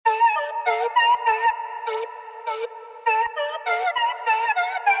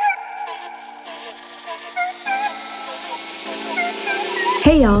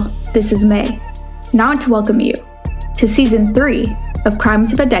Hey y'all, this is May. Now I want to welcome you to Season 3 of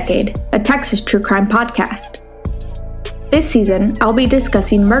Crimes of a Decade, a Texas true crime podcast. This season, I'll be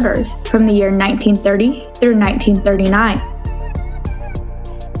discussing murders from the year 1930 through 1939.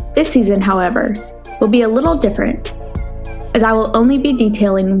 This season, however, will be a little different, as I will only be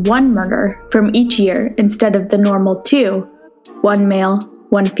detailing one murder from each year instead of the normal two, one male,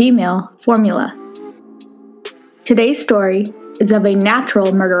 one female formula. Today's story is of a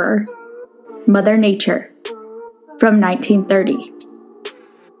natural murderer, Mother Nature, from 1930.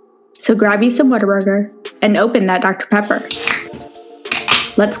 So grab you some Whataburger and open that Dr. Pepper.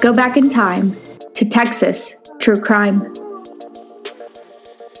 Let's go back in time to Texas true crime.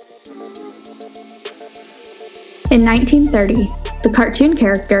 In 1930, the cartoon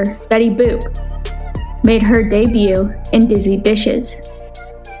character Betty Boop made her debut in Dizzy Dishes.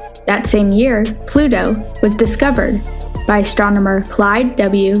 That same year, Pluto was discovered by astronomer Clyde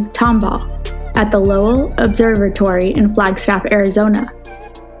W. Tombaugh at the Lowell Observatory in Flagstaff, Arizona.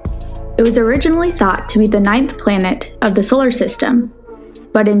 It was originally thought to be the ninth planet of the solar system,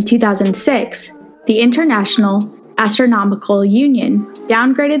 but in 2006, the International Astronomical Union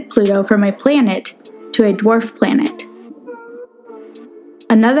downgraded Pluto from a planet to a dwarf planet.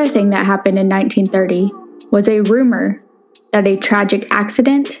 Another thing that happened in 1930 was a rumor that a tragic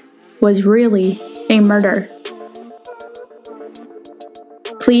accident was really a murder.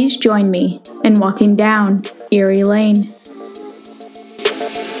 Please join me in walking down Erie Lane.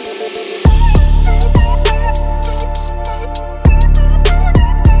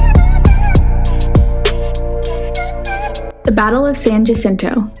 The Battle of San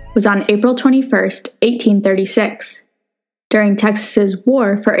Jacinto was on April 21st, 1836, during Texas's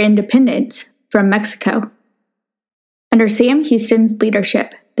War for Independence from Mexico. Under Sam Houston's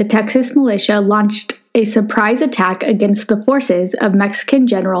leadership, the Texas militia launched a surprise attack against the forces of Mexican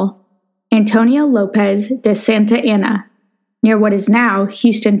General Antonio Lopez de Santa Anna, near what is now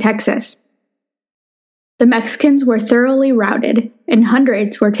Houston, Texas. The Mexicans were thoroughly routed, and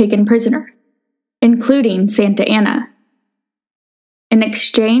hundreds were taken prisoner, including Santa Anna. In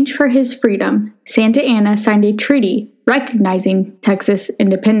exchange for his freedom, Santa Anna signed a treaty recognizing Texas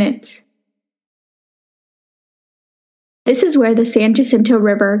independence. This is where the San Jacinto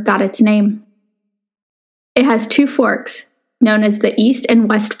River got its name. It has two forks, known as the East and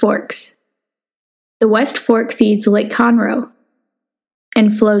West Forks. The West Fork feeds Lake Conroe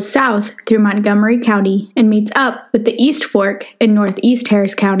and flows south through Montgomery County and meets up with the East Fork in northeast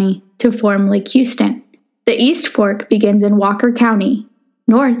Harris County to form Lake Houston. The East Fork begins in Walker County,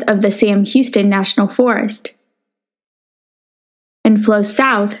 north of the Sam Houston National Forest, and flows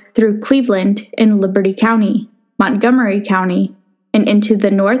south through Cleveland in Liberty County, Montgomery County, and into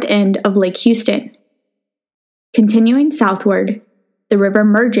the north end of Lake Houston. Continuing southward, the river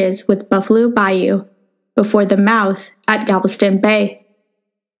merges with Buffalo Bayou before the mouth at Galveston Bay.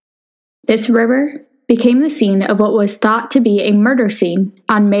 This river became the scene of what was thought to be a murder scene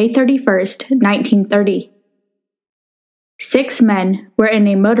on May 31st, 1930. 6 men were in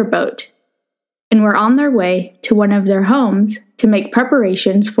a motorboat and were on their way to one of their homes to make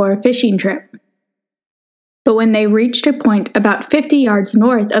preparations for a fishing trip. But when they reached a point about 50 yards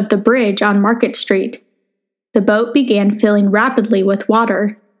north of the bridge on Market Street, the boat began filling rapidly with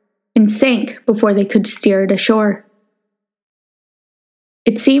water and sank before they could steer it ashore.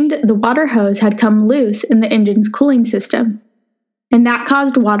 It seemed the water hose had come loose in the engine's cooling system, and that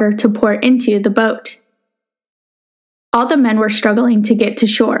caused water to pour into the boat. All the men were struggling to get to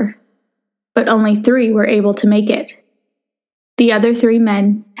shore, but only 3 were able to make it. The other 3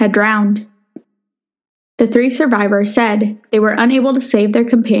 men had drowned. The 3 survivors said they were unable to save their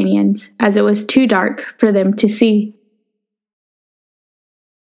companions as it was too dark for them to see.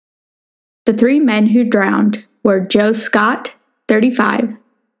 The 3 men who drowned were Joe Scott, 35,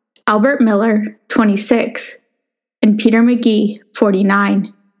 Albert Miller, 26, and Peter McGee,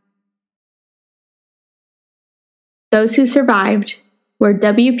 49. Those who survived were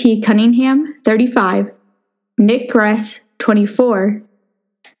W.P. Cunningham, 35, Nick Gress, 24,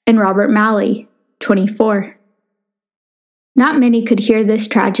 and Robert Malley, 24. Not many could hear this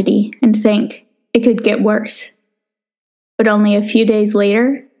tragedy and think it could get worse. But only a few days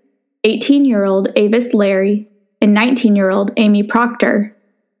later, 18-year-old Avis Larry and 19-year-old Amy Proctor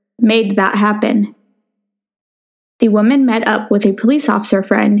made that happen. The woman met up with a police officer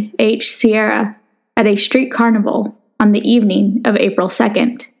friend, H. Sierra, at a street carnival on the evening of April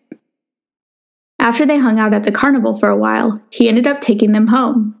 2nd. After they hung out at the carnival for a while, he ended up taking them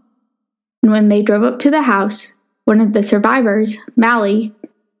home. and when they drove up to the house, one of the survivors, Mally,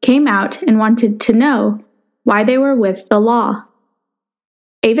 came out and wanted to know why they were with the law.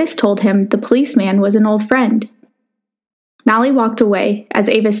 Avis told him the policeman was an old friend. Mally walked away as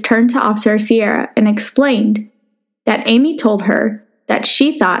Avis turned to Officer Sierra and explained that Amy told her that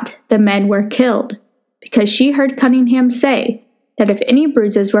she thought the men were killed because she heard Cunningham say that if any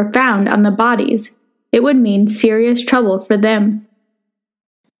bruises were found on the bodies, it would mean serious trouble for them.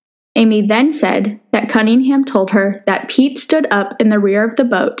 Amy then said that Cunningham told her that Pete stood up in the rear of the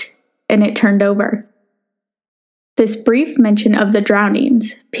boat and it turned over. This brief mention of the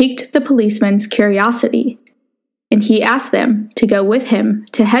drownings piqued the policeman's curiosity, and he asked them to go with him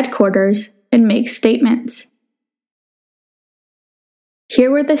to headquarters and make statements.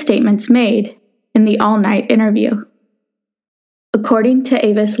 Here were the statements made in the all-night interview. According to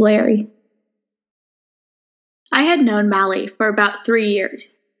Avis Larry, I had known Mally for about 3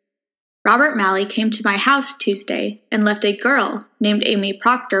 years. Robert Mally came to my house Tuesday and left a girl named Amy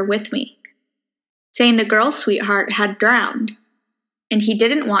Proctor with me, saying the girl's sweetheart had drowned, and he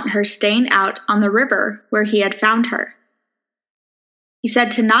didn't want her staying out on the river where he had found her. He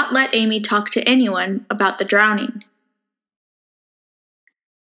said to not let Amy talk to anyone about the drowning.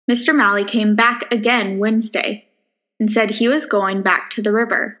 Mr. Mally came back again Wednesday and said he was going back to the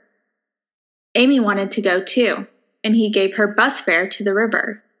river. Amy wanted to go too, and he gave her bus fare to the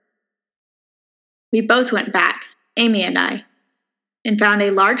river. We both went back, Amy and I, and found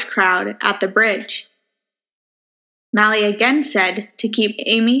a large crowd at the bridge. Mally again said to keep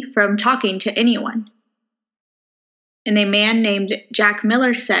Amy from talking to anyone. And a man named Jack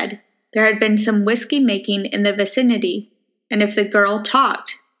Miller said there had been some whiskey making in the vicinity, and if the girl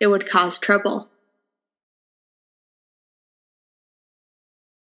talked, it would cause trouble.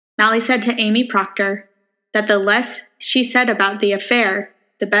 Mally said to Amy Proctor that the less she said about the affair,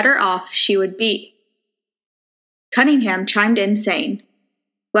 the better off she would be. Cunningham chimed in saying,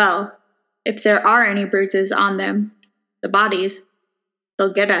 well, if there are any bruises on them, the bodies,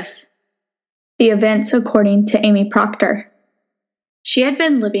 they'll get us. The events according to Amy Proctor. She had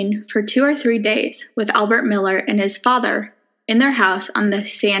been living for 2 or 3 days with Albert Miller and his father in their house on the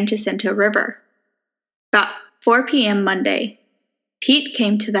San Jacinto River. About 4 p.m. Monday, Pete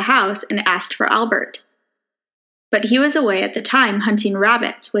came to the house and asked for Albert. But he was away at the time hunting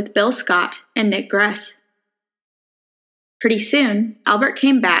rabbits with Bill Scott and Nick Gress. Pretty soon, Albert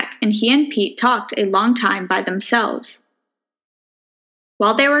came back and he and Pete talked a long time by themselves.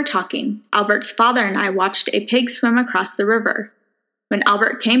 While they were talking, Albert's father and I watched a pig swim across the river, when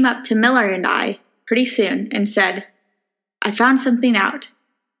Albert came up to Miller and I pretty soon and said, I found something out.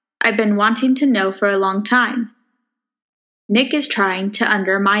 I've been wanting to know for a long time. Nick is trying to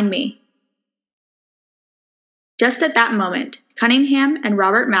undermine me. Just at that moment, Cunningham and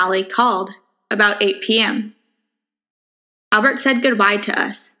Robert Mally called about 8 p.m. Albert said goodbye to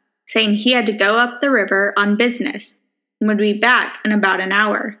us, saying he had to go up the river on business and would be back in about an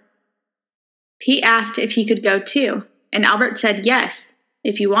hour. Pete asked if he could go too, and Albert said yes,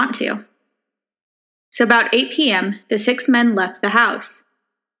 if you want to. So about 8 p.m., the 6 men left the house.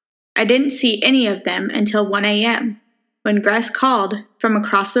 I didn't see any of them until 1 a.m., when Gress called from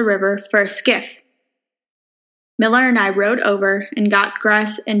across the river for a skiff. Miller and I rowed over and got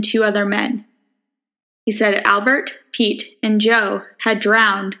Gress and 2 other men. He said Albert, Pete, and Joe had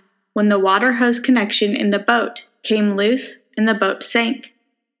drowned when the water hose connection in the boat came loose and the boat sank.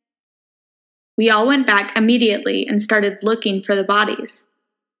 We all went back immediately and started looking for the bodies.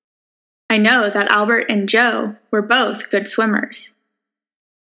 I know that Albert and Joe were both good swimmers.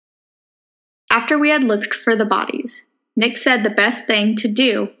 After we had looked for the bodies, Nick said the best thing to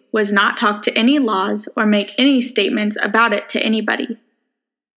do was not talk to any laws or make any statements about it to anybody.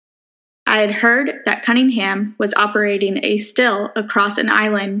 I had heard that Cunningham was operating a still across an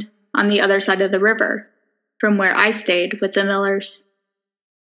island on the other side of the river, from where I stayed with the Millers.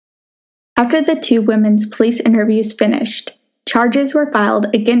 After the 2 women's police interviews finished, charges were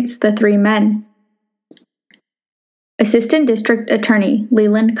filed against the 3 men. Assistant District Attorney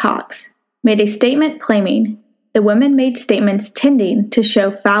Leland Cox made a statement claiming the women made statements tending to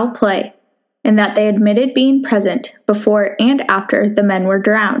show foul play and that they admitted being present before and after the men were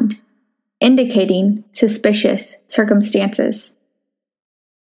drowned, indicating suspicious circumstances.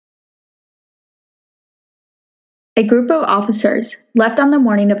 A group of officers left on the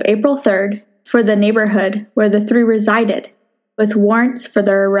morning of April 3rd for the neighborhood where the 3 resided, with warrants for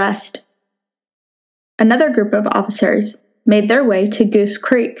their arrest. Another group of officers made their way to Goose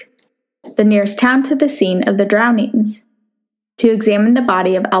Creek, the nearest town to the scene of the drownings, to examine the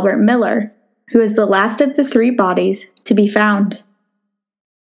body of Albert Miller, who is the last of the 3 bodies to be found.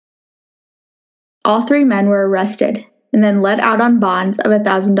 All 3 men were arrested and then let out on bonds of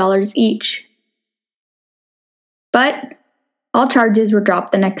 $1,000 each. But all charges were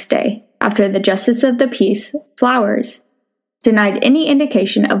dropped the next day after the Justice of the Peace, Flowers, denied any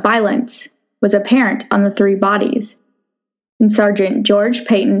indication of violence was apparent on the 3 bodies, and Sergeant George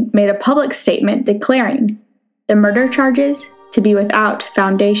Payton made a public statement declaring the murder charges to be without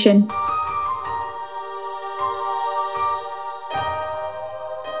foundation.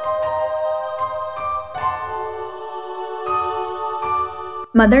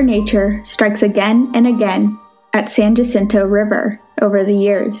 Mother Nature strikes again and again at San Jacinto River over the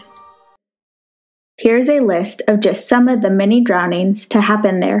years. Here's a list of just some of the many drownings to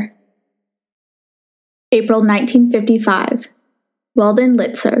happen there. April 1955. Weldon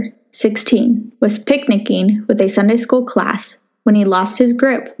Litzer, 16, was picnicking with a Sunday school class when he lost his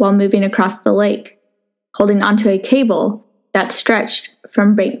grip while moving across the lake, holding onto a cable that stretched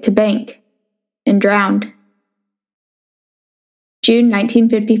from bank to bank, and drowned. June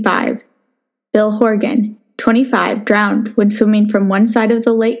 1955. Bill Horgan, 25, drowned when swimming from one side of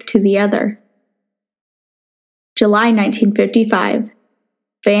the lake to the other. July 1955.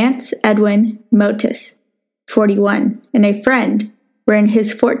 Vance Edwin Motis, 41, and a friend were in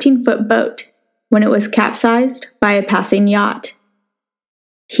his 14-foot boat when it was capsized by a passing yacht.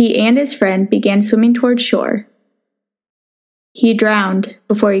 He and his friend began swimming toward shore. He drowned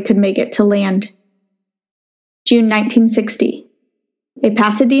before he could make it to land. June 1960. A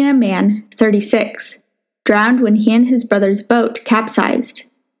Pasadena man, 36, drowned when he and his brother's boat capsized.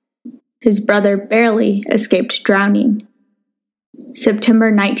 His brother barely escaped drowning. September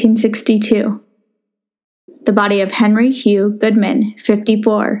 1962. The body of Henry Hugh Goodman,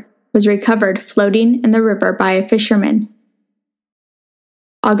 54, was recovered floating in the river by a fisherman.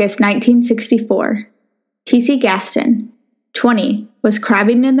 August 1964. T.C. Gaston, 20, was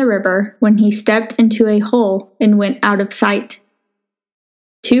crabbing in the river when he stepped into a hole and went out of sight.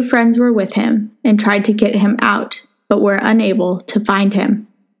 2 friends were with him and tried to get him out, but were unable to find him.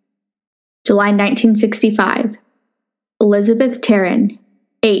 July 1965. Elizabeth Tarrin,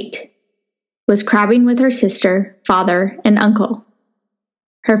 8, was crabbing with her sister, father, and uncle.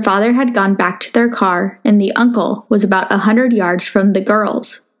 Her father had gone back to their car, and the uncle was about 100 yards from the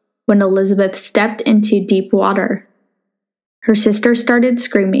girls when Elizabeth stepped into deep water. Her sister started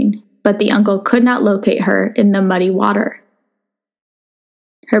screaming, but the uncle could not locate her in the muddy water.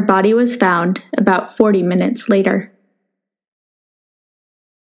 Her body was found about 40 minutes later.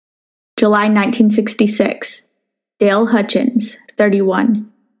 July 1966. Dale Hutchins, 31,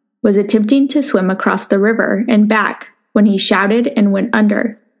 was attempting to swim across the river and back when he shouted and went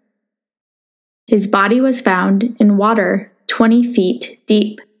under. His body was found in water 20 feet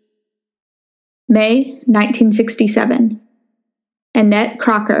deep. May 1967. Annette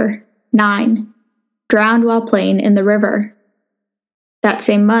Crocker, 9, drowned while playing in the river. That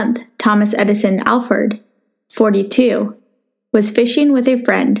same month, Thomas Edison Alford, 42, was fishing with a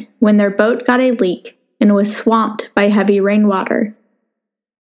friend when their boat got a leak and was swamped by heavy rainwater.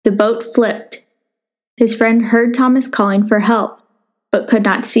 The boat flipped. His friend heard Thomas calling for help, but could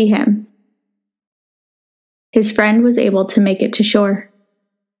not see him. His friend was able to make it to shore.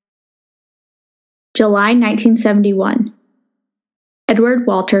 July 1971. Edward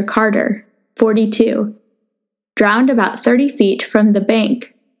Walter Carter, 42, drowned about 30 feet from the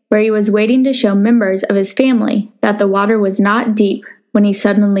bank, where he was waiting to show members of his family that the water was not deep when he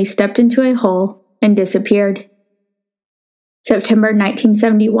suddenly stepped into a hole and disappeared. September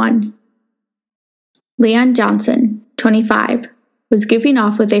 1971. Leon Johnson, 25, was goofing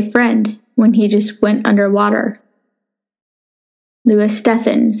off with a friend when he just went underwater. Louis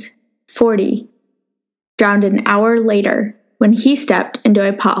Stethens, 40, drowned an hour later when he stepped into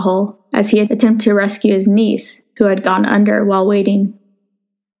a pothole as he attempted to rescue his niece, who had gone under while waiting.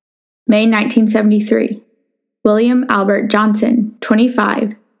 May 1973. William Albert Johnson,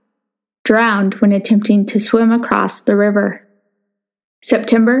 25, drowned when attempting to swim across the river.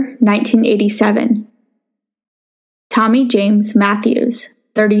 September 1987. Tommy James Matthews,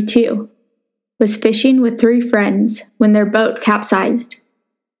 32, was fishing with 3 friends when their boat capsized.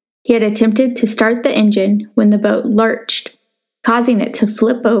 He had attempted to start the engine when the boat lurched, causing it to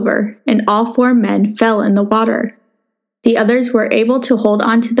flip over, and all 4 men fell in the water. The others were able to hold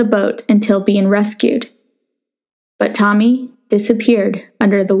onto the boat until being rescued. But Tommy disappeared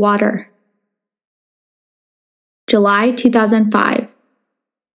under the water. July 2005.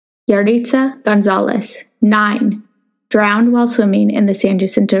 Yaritza Gonzalez, 9, drowned while swimming in the San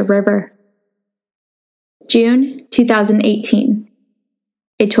Jacinto River. June 2018.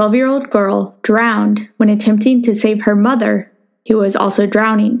 A 12-year-old girl drowned when attempting to save her mother, who was also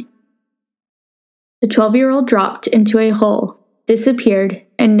drowning. The 12-year-old dropped into a hole, disappeared,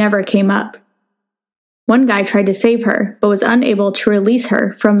 and never came up. One guy tried to save her, but was unable to release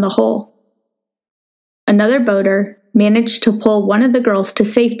her from the hole. Another boater managed to pull one of the girls to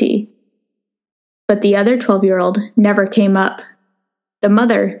safety, but the other 12-year-old never came up. The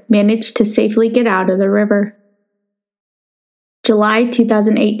mother managed to safely get out of the river. July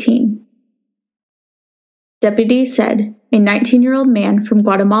 2018. Deputies said a 19-year-old man from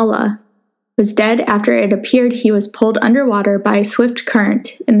Guatemala was dead after it appeared he was pulled underwater by a swift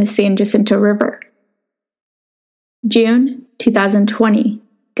current in the San Jacinto River. June 2020.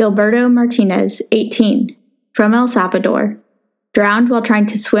 Gilberto Martinez, 18, from El Salvador, drowned while trying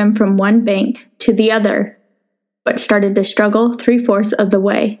to swim from one bank to the other, but started to struggle 3/4 of the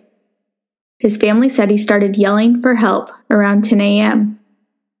way. His family said he started yelling for help around 10 a.m.,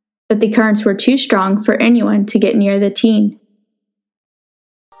 but the currents were too strong for anyone to get near the teen.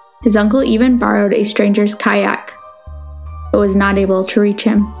 His uncle even borrowed a stranger's kayak, but was not able to reach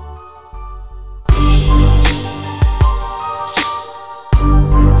him.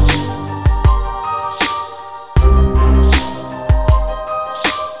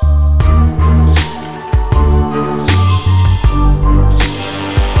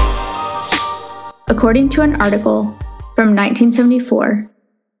 According to an article from 1974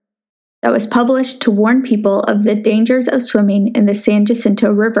 that was published to warn people of the dangers of swimming in the San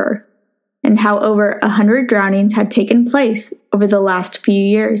Jacinto River and how over 100 drownings had taken place over the last few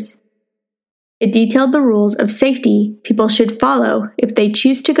years. It detailed the rules of safety people should follow if they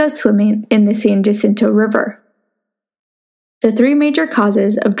choose to go swimming in the San Jacinto River. The 3 major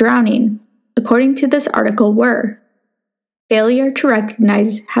causes of drowning, according to this article, were failure to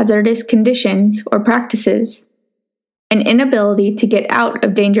recognize hazardous conditions or practices, an inability to get out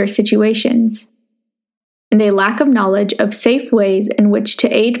of dangerous situations, and a lack of knowledge of safe ways in which to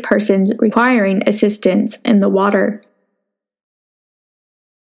aid persons requiring assistance in the water.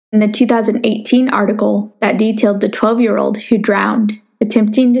 In the 2018 article that detailed the 12-year-old who drowned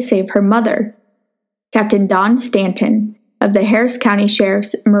attempting to save her mother, Captain Don Stanton of the Harris County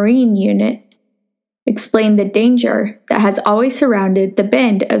Sheriff's Marine Unit explained the danger that has always surrounded the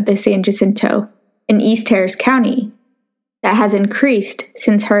bend of the San Jacinto in East Harris County that has increased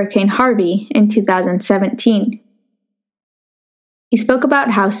since Hurricane Harvey in 2017. He spoke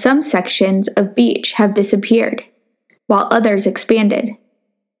about how some sections of beach have disappeared, while others expanded,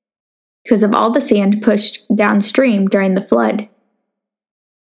 because of all the sand pushed downstream during the flood.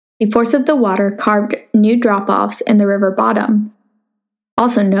 The force of the water carved new drop-offs in the river bottom,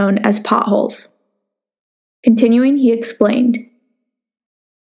 also known as potholes. Continuing, he explained,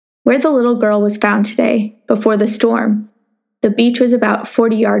 "Where the little girl was found today, before the storm, the beach was about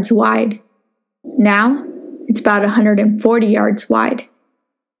 40 yards wide. Now, it's about 140 yards wide.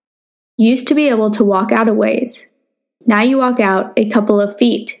 You used to be able to walk out a ways. Now you walk out a couple of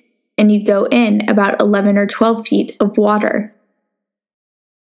feet, and you go in about 11 or 12 feet of water.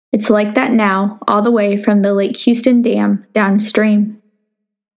 It's like that now, all the way from the Lake Houston Dam downstream."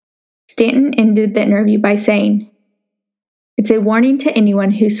 Stanton ended the interview by saying, "It's a warning to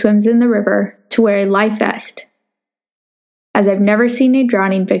anyone who swims in the river to wear a life vest, as I've never seen a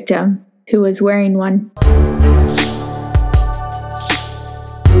drowning victim who was wearing one."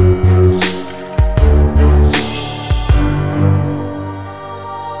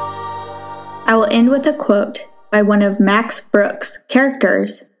 I will end with a quote by one of Max Brooks'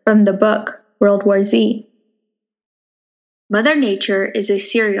 characters from the book World War Z. "Mother Nature is a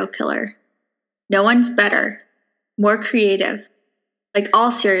serial killer. No one's better, more creative. Like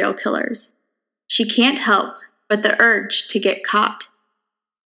all serial killers, she can't help but the urge to get caught.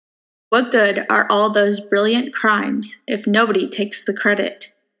 What good are all those brilliant crimes if nobody takes the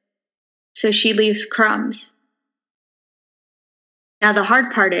credit? So she leaves crumbs. Now the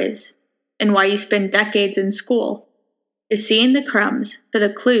hard part is, and why you spend decades in school, is seeing the crumbs for the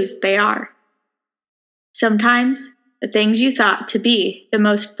clues they are. Sometimes, the things you thought to be the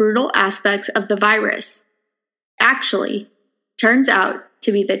most brutal aspects of the virus actually turns out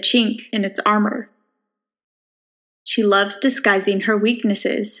to be the chink in its armor. She loves disguising her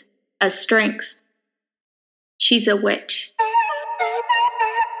weaknesses as strengths. She's a witch."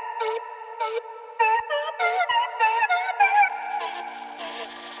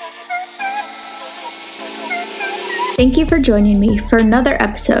 Thank you for joining me for another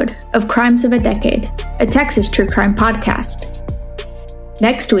episode of Crimes of a Decade, a Texas true crime podcast.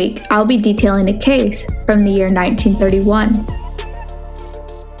 Next week, I'll be detailing a case from the year 1931.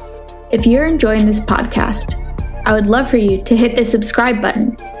 If you're enjoying this podcast, I would love for you to hit the subscribe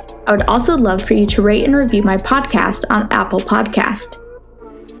button. I would also love for you to rate and review my podcast on Apple Podcast,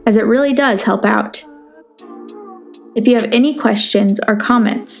 as it really does help out. If you have any questions or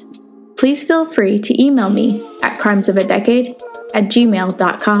comments, please feel free to email me at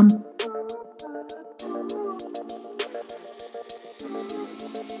crimesofadecade@gmail.com.